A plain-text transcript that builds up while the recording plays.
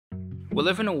We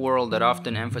live in a world that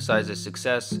often emphasizes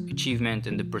success, achievement,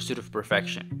 and the pursuit of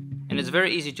perfection. And it's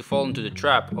very easy to fall into the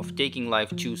trap of taking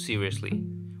life too seriously.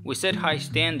 We set high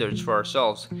standards for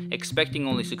ourselves, expecting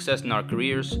only success in our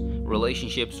careers,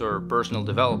 relationships, or personal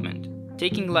development.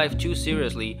 Taking life too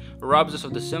seriously robs us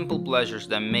of the simple pleasures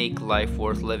that make life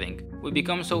worth living. We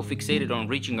become so fixated on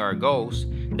reaching our goals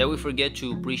that we forget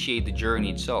to appreciate the journey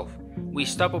itself. We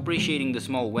stop appreciating the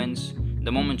small wins,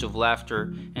 the moments of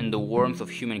laughter, and the warmth of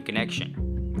human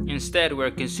connection. Instead, we are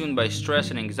consumed by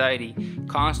stress and anxiety,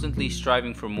 constantly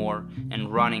striving for more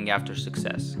and running after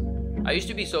success. I used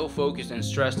to be so focused and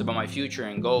stressed about my future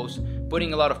and goals,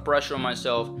 putting a lot of pressure on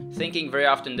myself, thinking very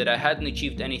often that I hadn't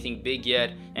achieved anything big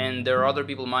yet, and there are other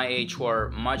people my age who are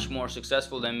much more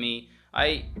successful than me.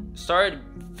 I started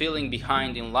feeling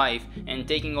behind in life and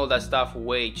taking all that stuff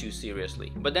way too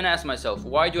seriously. But then I asked myself,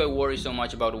 why do I worry so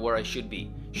much about where I should be?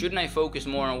 Shouldn't I focus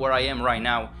more on where I am right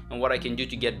now and what I can do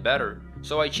to get better?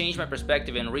 So I changed my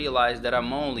perspective and realized that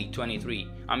I'm only 23.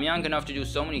 I'm young enough to do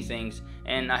so many things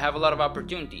and I have a lot of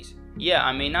opportunities. Yeah,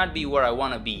 I may not be where I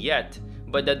want to be yet,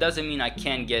 but that doesn't mean I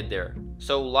can't get there.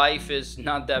 So life is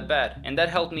not that bad, and that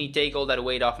helped me take all that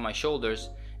weight off my shoulders,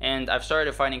 and I've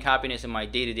started finding happiness in my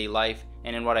day-to-day life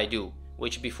and in what I do,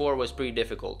 which before was pretty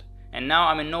difficult. And now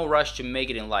I'm in no rush to make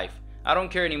it in life. I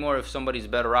don't care anymore if somebody's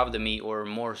better off than me or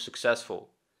more successful.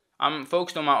 I'm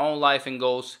focused on my own life and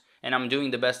goals, and I'm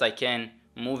doing the best I can,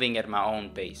 moving at my own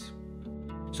pace.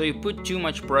 So you put too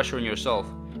much pressure on yourself.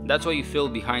 That's why you feel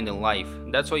behind in life.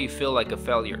 That's why you feel like a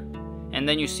failure. And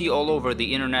then you see all over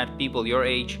the internet people your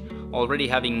age already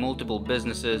having multiple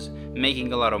businesses,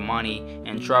 making a lot of money,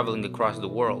 and traveling across the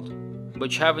world.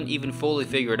 But you haven't even fully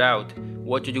figured out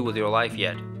what to do with your life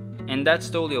yet. And that's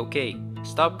totally okay.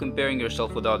 Stop comparing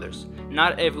yourself with others.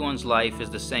 Not everyone's life is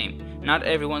the same. Not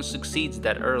everyone succeeds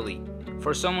that early.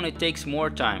 For someone it takes more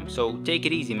time, so take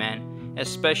it easy, man.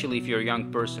 Especially if you're a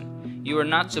young person. You are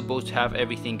not supposed to have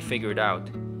everything figured out.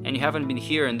 And you haven't been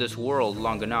here in this world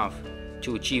long enough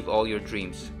to achieve all your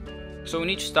dreams. So we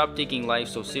need to stop taking life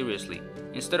so seriously.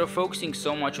 Instead of focusing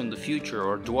so much on the future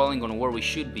or dwelling on where we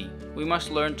should be, we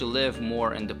must learn to live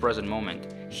more in the present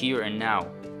moment, here and now.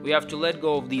 We have to let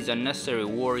go of these unnecessary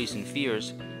worries and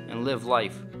fears and live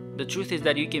life. The truth is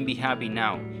that you can be happy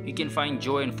now. You can find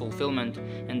joy and fulfillment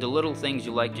in the little things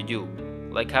you like to do,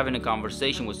 like having a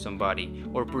conversation with somebody,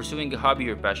 or pursuing a hobby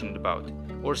you're passionate about,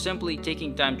 or simply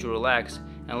taking time to relax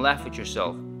and laugh at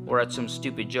yourself or at some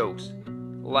stupid jokes.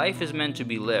 Life is meant to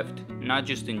be lived, not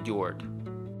just endured.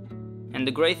 And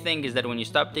the great thing is that when you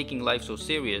stop taking life so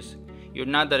serious, you're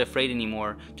not that afraid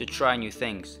anymore to try new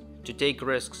things, to take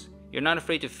risks. You're not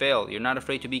afraid to fail, you're not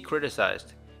afraid to be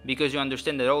criticized, because you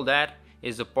understand that all that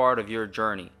is a part of your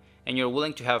journey, and you're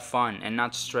willing to have fun and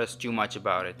not stress too much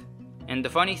about it. And the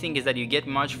funny thing is that you get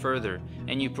much further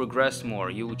and you progress more,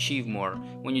 you achieve more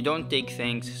when you don't take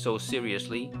things so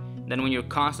seriously than when you're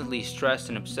constantly stressed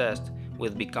and obsessed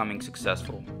with becoming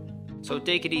successful. So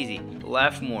take it easy,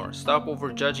 laugh more, stop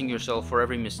overjudging yourself for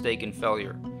every mistake and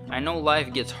failure. I know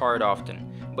life gets hard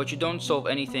often, but you don't solve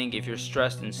anything if you're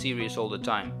stressed and serious all the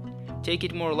time. Take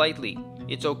it more lightly.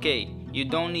 It's okay. You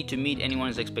don't need to meet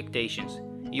anyone's expectations.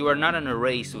 You are not in a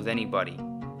race with anybody.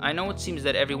 I know it seems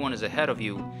that everyone is ahead of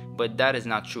you, but that is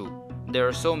not true. There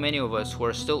are so many of us who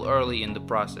are still early in the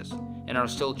process and are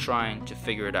still trying to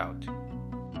figure it out.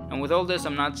 And with all this,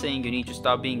 I'm not saying you need to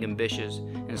stop being ambitious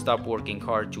and stop working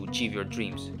hard to achieve your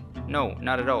dreams. No,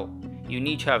 not at all. You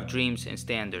need to have dreams and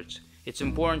standards. It's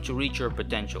important to reach your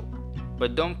potential.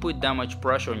 But don't put that much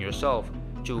pressure on yourself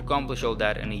to accomplish all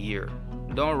that in a year.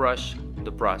 Don't rush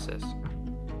the process.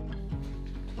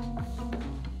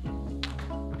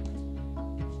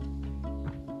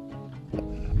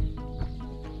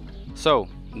 So,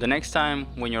 the next time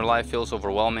when your life feels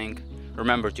overwhelming,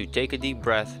 remember to take a deep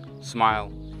breath,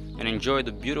 smile, and enjoy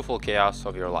the beautiful chaos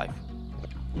of your life.